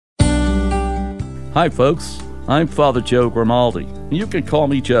Hi, folks. I'm Father Joe Grimaldi. You can call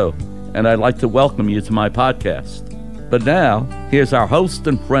me Joe, and I'd like to welcome you to my podcast. But now, here's our host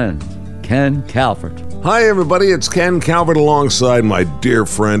and friend, Ken Calvert. Hi, everybody. It's Ken Calvert alongside my dear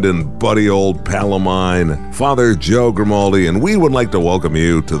friend and buddy old pal of mine, Father Joe Grimaldi, and we would like to welcome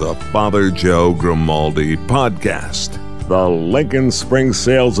you to the Father Joe Grimaldi podcast. The Lincoln Spring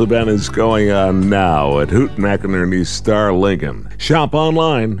Sales event is going on now at Hoot McInerney Star Lincoln. Shop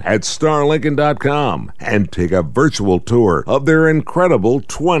online at starlincoln.com and take a virtual tour of their incredible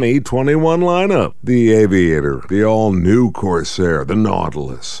 2021 lineup. The Aviator, the all-new Corsair, the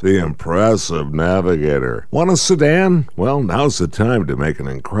Nautilus, the impressive Navigator. Want a sedan? Well, now's the time to make an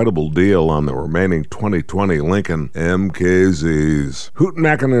incredible deal on the remaining 2020 Lincoln MKZs. Hoot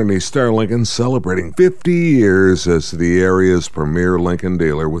McInerney Star Lincoln celebrating 50 years as the area's premier Lincoln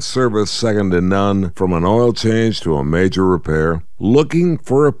dealer with service second to none, from an oil change to a major repair. Looking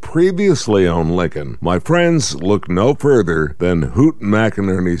for a previously owned Lincoln? My friends, look no further than Hoot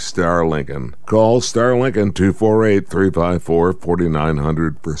McInerney Star Lincoln. Call Star Lincoln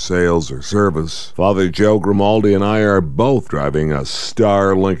 248-354-4900 for sales or service. Father Joe Grimaldi and I are both driving a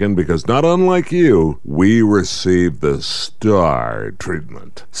Star Lincoln because, not unlike you, we receive the Star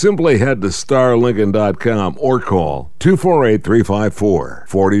treatment. Simply head to starlincoln.com or call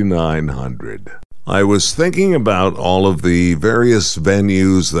 248-354-4900. I was thinking about all of the various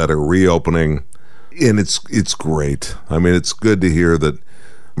venues that are reopening, and it's great. I mean, it's good to hear that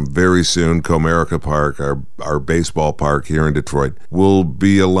very soon Comerica Park, our baseball park here in Detroit, will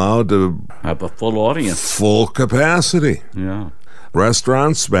be allowed to have a full audience. Full capacity. Yeah.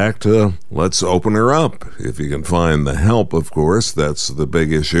 Restaurants back to let's open her up. If you can find the help, of course, that's the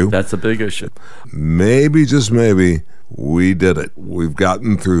big issue. That's a big issue. Maybe, just maybe, we did it. We've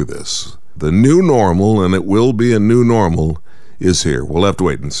gotten through this. The new normal, and it will be a new normal, is here. We'll have to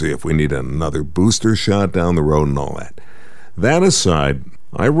wait and see if we need another booster shot down the road and all that. That aside,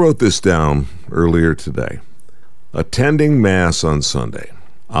 I wrote this down earlier today. Attending Mass on Sunday.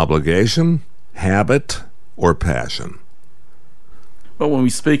 Obligation, habit, or passion? Well, when we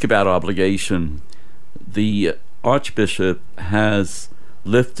speak about obligation, the Archbishop has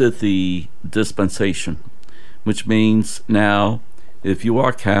lifted the dispensation, which means now, if you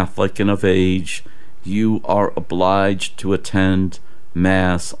are Catholic and of age, you are obliged to attend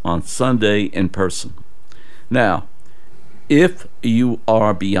Mass on Sunday in person. Now, if you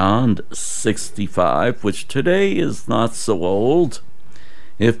are beyond 65, which today is not so old,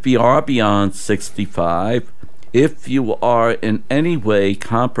 if you are beyond 65, if you are in any way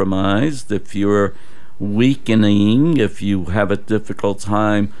compromised, if you're weakening, if you have a difficult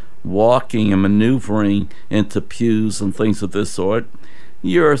time walking and maneuvering into pews and things of this sort,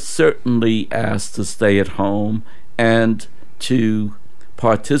 you're certainly asked to stay at home and to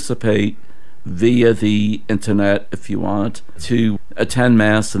participate via the internet, if you want, to attend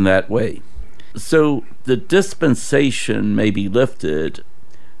Mass in that way. So the dispensation may be lifted,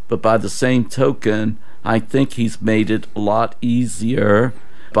 but by the same token, I think he's made it a lot easier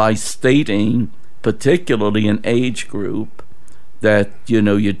by stating, particularly an age group, that,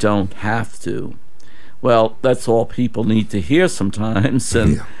 you don't have to. Well, that's all people need to hear sometimes,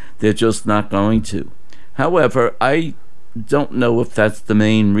 and they're just not going to. However, I don't know if that's the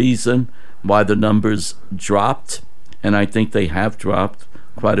main reason why the numbers dropped, and I think they have dropped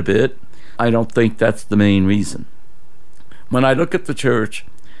quite a bit. I don't think that's the main reason. When I look at the church,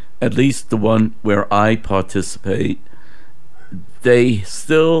 at least the one where I participate, they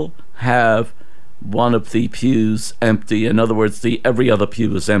still have one of the pews empty. In other words, every other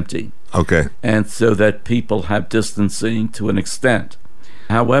pew is empty. Okay. And so that people have distancing to an extent.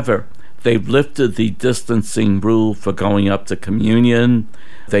 However, they've lifted the distancing rule for going up to communion.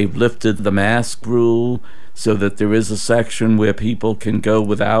 They've lifted the mask rule so that there is a section where people can go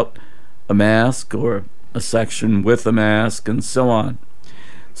without a mask, or a section with a mask, and so on.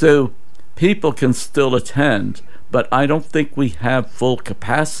 So people can still attend, but I don't think we have full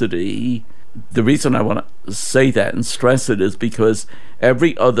capacity. The reason I want to say that and stress it is because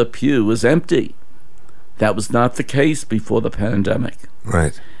every other pew is empty. That was not the case before the pandemic.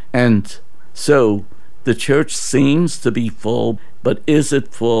 Right. And so the church seems to be full, but is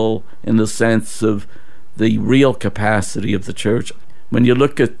it full in the sense of the real capacity of the church? When you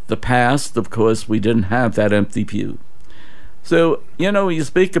look at the past, of course, we didn't have that empty pew. So, you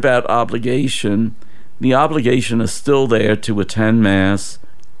speak about obligation. The obligation is still there to attend Mass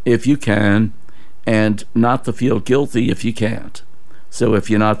if you can, and not to feel guilty if you can't. So if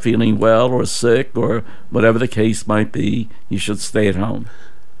you're not feeling well or sick or whatever the case might be, you should stay at home.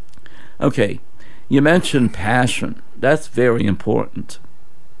 Okay, you mentioned passion. That's very important.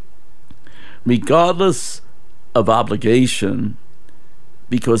 regardless of obligation,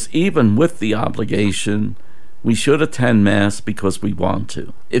 because even with the obligation, we should attend Mass because we want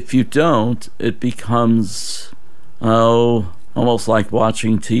to. If you don't, it becomes, almost like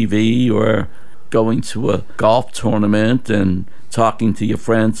watching TV or going to a golf tournament and talking to your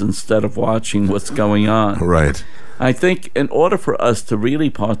friends instead of watching what's going on. Right. I think in order for us to really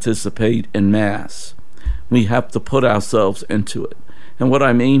participate in Mass, we have to put ourselves into it. And what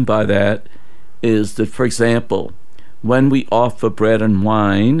I mean by that is that, for example, when we offer bread and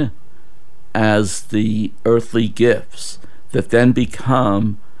wine as the earthly gifts that then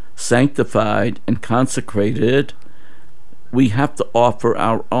become sanctified and consecrated, we have to offer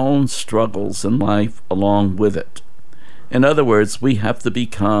our own struggles in life along with it. In other words, we have to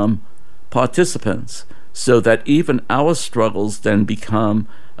become participants so that even our struggles then become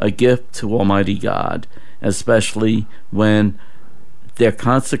a gift to Almighty God, especially when they're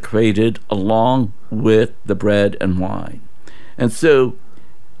consecrated along with the bread and wine. And so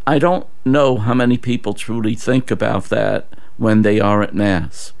I don't know how many people truly think about that when they are at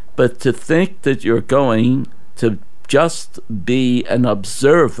Mass. But to think that you're going to just be an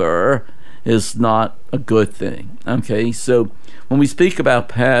observer is not a good thing. Okay, so when we speak about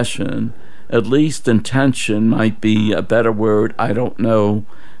passion, at least intention might be a better word, I don't know,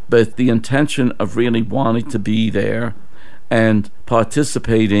 but the intention of really wanting to be there and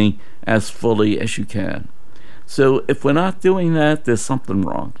participating as fully as you can. So if we're not doing that, there's something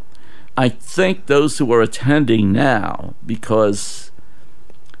wrong. I think those who are attending now, because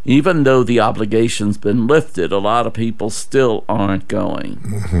even though the obligation's been lifted, a lot of people still aren't going.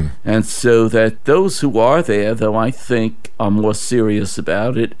 Mm-hmm. And so that those who are there, though, I think are more serious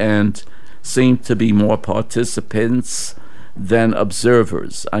about it and seem to be more participants than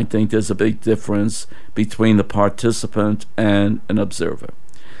observers. I think there's a big difference between the participant and an observer.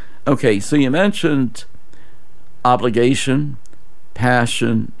 Okay, so you mentioned obligation,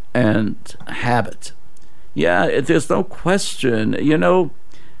 passion, and habit. Yeah, there's no question. You know,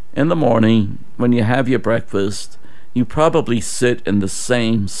 in the morning, when you have your breakfast, you probably sit in the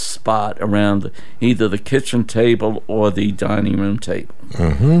same spot around either the kitchen table or the dining room table.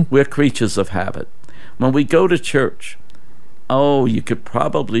 Mm-hmm. We're creatures of habit. When we go to church, you could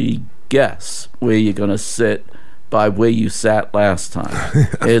probably guess where you're going to sit by where you sat last time.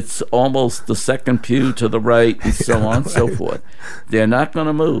 It's almost the second pew to the right, and so on and so forth. They're not going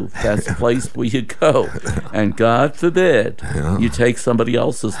to move. That's the place where you go. And God forbid you take somebody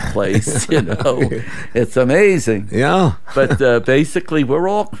else's place, It's amazing. Yeah. But basically, we're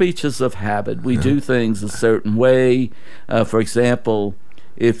all creatures of habit. We do things a certain way. For example,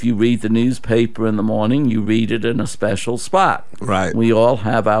 if you read the newspaper in the morning, you read it in a special spot. Right. We all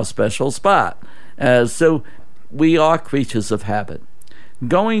have our special spot. So we are creatures of habit.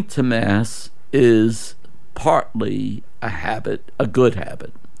 Going to Mass is partly a habit, a good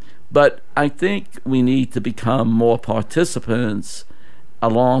habit. But I think we need to become more participants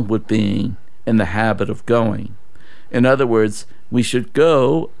along with being in the habit of going. In other words, we should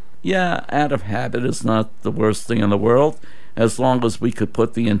go, out of habit is not the worst thing in the world, as long as we could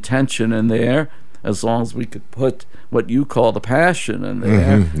put the intention in there, as long as we could put what you call the passion in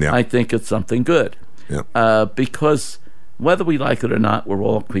there. Mm-hmm, yeah. I think it's something good. Yep. Because whether we like it or not, we're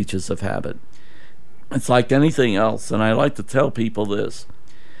all creatures of habit. It's like anything else, and I like to tell people this.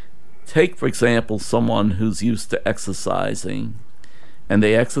 Take, for example, someone who's used to exercising, and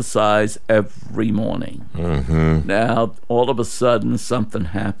they exercise every morning. Mm-hmm. Now, all of a sudden, something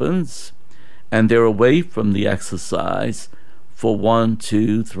happens, and they're away from the exercise for 1,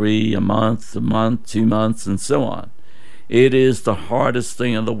 2, 3, a month, 2 months, and so on. It is the hardest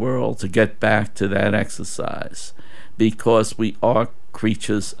thing in the world to get back to that exercise because we are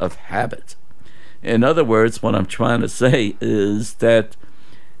creatures of habit. In other words, what I'm trying to say is that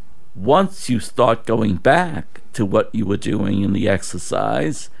once you start going back to what you were doing in the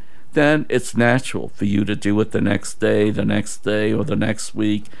exercise, then it's natural for you to do it the next day, or the next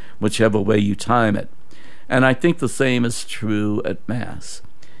week, whichever way you time it. And I think the same is true at Mass.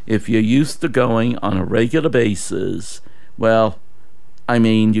 If you're used to going on a regular basis,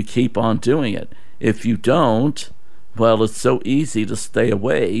 you keep on doing it. If you don't, it's so easy to stay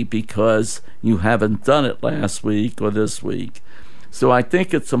away because you haven't done it last week or this week. So I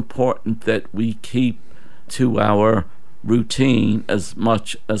think it's important that we keep to our routine as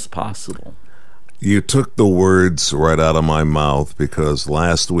much as possible. You took the words right out of my mouth, because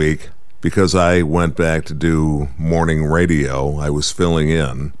last week, because I went back to do morning radio, I was filling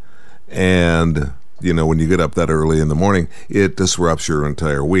in, and when you get up that early in the morning, it disrupts your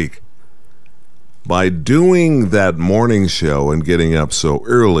entire week. By doing that morning show and getting up so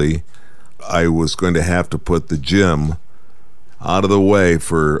early, I was going to have to put the gym out of the way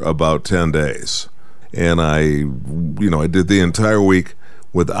for about 10 days. And I did the entire week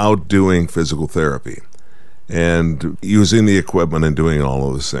without doing physical therapy and using the equipment and doing all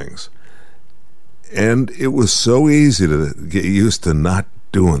of those things. And it was so easy to get used to not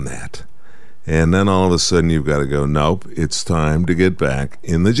doing that. And then all of a sudden you've got to go, nope, it's time to get back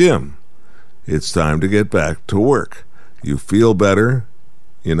in the gym. It's time to get back to work. You feel better,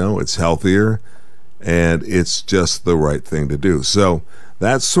 it's healthier, and it's just the right thing to do. So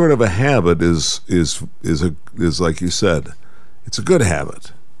that sort of a habit is like you said, it's a good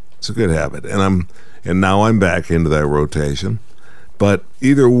habit. It's a good habit. And now I'm back into that rotation. But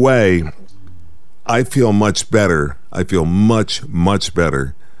either way, I feel much better. I feel much, much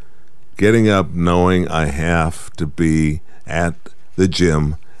better getting up knowing I have to be at the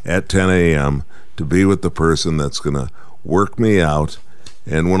gym at 10 a.m. to be with the person that's going to work me out.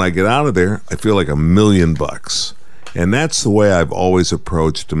 And when I get out of there, I feel like $1,000,000. And that's the way I've always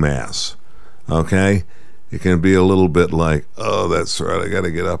approached Mass. Okay? It can be a little bit like, oh, that's right, I got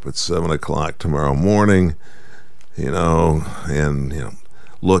to get up at 7 o'clock tomorrow morning, and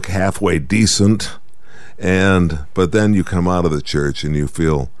look halfway decent. But then you come out of the church and you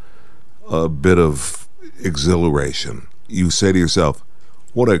feel a bit of exhilaration. You say to yourself,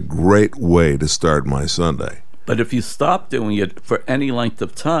 what a great way to start my Sunday. But if you stop doing it for any length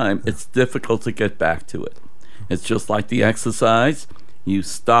of time, it's difficult to get back to it. It's just like the exercise. You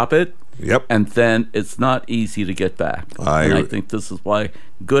stop it, yep, and then it's not easy to get back. And I think this is why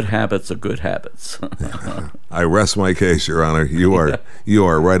good habits are good habits. I rest my case, Your Honor. You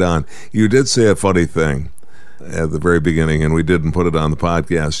are right on. You did say a funny thing at the very beginning, and we didn't put it on the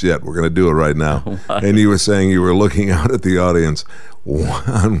podcast yet. We're going to do it right now. What? And you were saying you were looking out at the audience.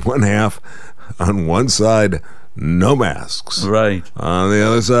 On one side, no masks. Right. On the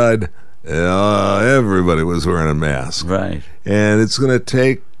other side, everybody was wearing a mask. Right. And it's going to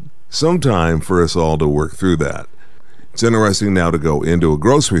take some time for us all to work through that. It's interesting now to go into a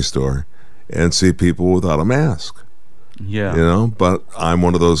grocery store and see people without a mask. Yeah. But I'm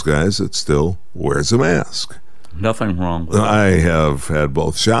one of those guys that still wears a mask. Nothing wrong with that. I have had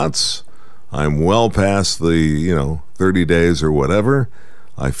both shots. I'm well past the, 30 days or whatever.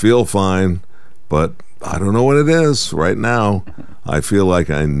 I feel fine, but I don't know what it is right now. I feel like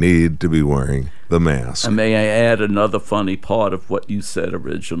I need to be wearing the mask. And may I add another funny part of what you said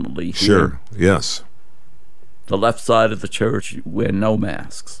originally here? Sure, yes. The left side of the church, you wear no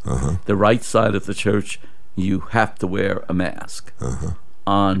masks. Uh-huh. The right side of the church, you have to wear a mask. Uh-huh.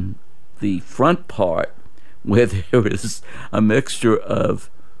 On the front part, where there is a mixture of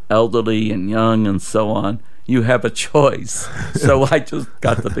elderly and young and so on, you have a choice. So I just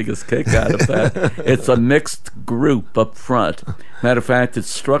got the biggest kick out of that. It's a mixed group up front. Matter of fact, it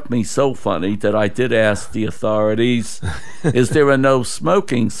struck me so funny that I did ask the authorities, is there a no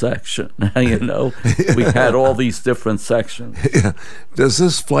smoking section? We had all these different sections. Yeah. Does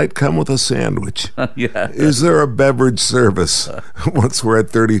this flight come with a sandwich? Yeah. Is there a beverage service once we're at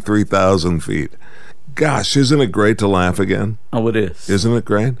 33,000 feet? Gosh, isn't it great to laugh again? Oh, it is. Isn't it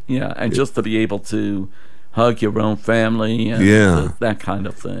great? Yeah, and just to be able to hug your own family and that kind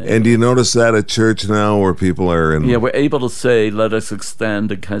of thing. And do you notice that at church now where people are in... Yeah, we're able to say, let us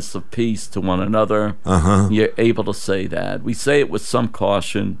extend a kiss of peace to one another. Uh-huh. You're able to say that. We say it with some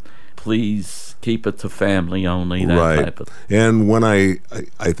caution. Please keep it to family only, that right. type of thing. And when I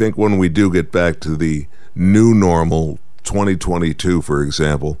think when we do get back to the new normal, 2022, for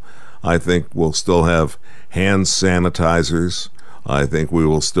example, I think we'll still have hand sanitizers. I think we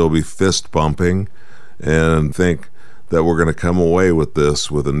will still be fist bumping, and think that we're going to come away with this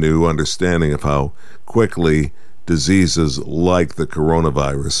with a new understanding of how quickly diseases like the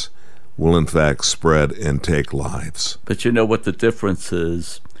coronavirus will in fact spread and take lives. But you know what the difference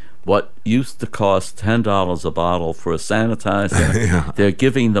is? What used to cost $10 a bottle for a sanitizer, Yeah. They're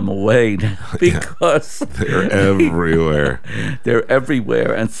giving them away now because They're everywhere. They're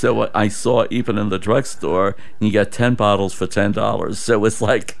everywhere. And so I saw even in the drugstore, you get 10 bottles for $10. So it's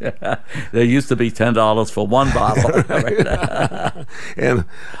like there used to be $10 for one bottle. And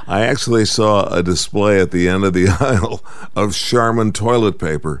I actually saw a display at the end of the aisle of Charmin toilet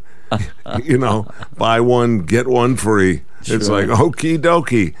paper. Buy one, get one free. Sure. It's like, okie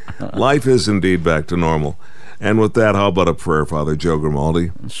dokie. Life is indeed back to normal. And with that, how about a prayer, Father Joe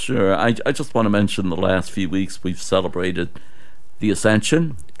Grimaldi? Sure. I just want to mention the last few weeks we've celebrated the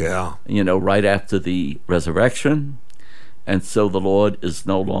Ascension. Yeah. Right after the resurrection. And so the Lord is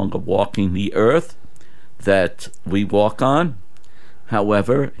no longer walking the earth that we walk on.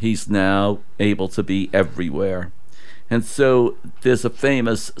 However, he's now able to be everywhere. And so there's a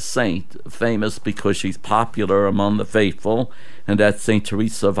famous saint, famous because she's popular among the faithful, and that's St.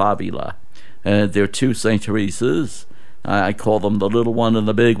 Teresa of Avila. There are two St. Teresas. I call them the little one and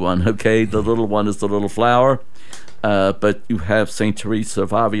the big one, okay? The little one is the little flower, but you have St. Teresa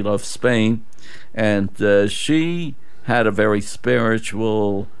of Avila of Spain, and she had a very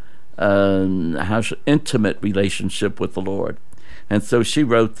spiritual, intimate relationship with the Lord. And so she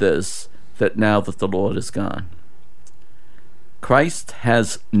wrote this, that now that the Lord is gone, Christ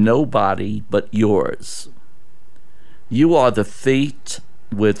has no body but yours. You are the feet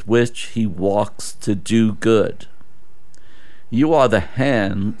with which he walks to do good. You are the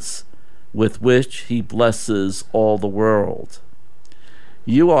hands with which he blesses all the world.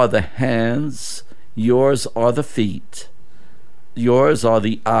 You are the hands, yours are the feet, yours are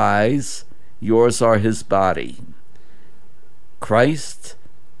the eyes, yours are his body. Christ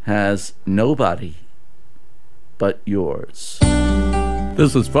has no body but yours.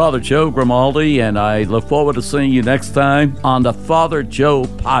 This is Father Joe Grimaldi, and I look forward to seeing you next time on the Father Joe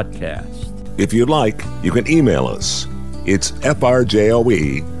Podcast. If you'd like, you can email us. It's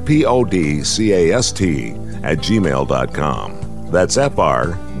frjoepodcast@gmail.com. That's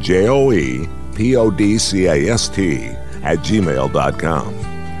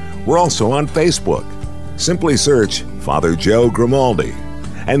frjoepodcast@gmail.com. We're also on Facebook. Simply search Father Joe Grimaldi.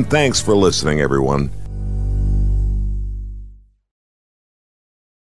 And thanks for listening, everyone.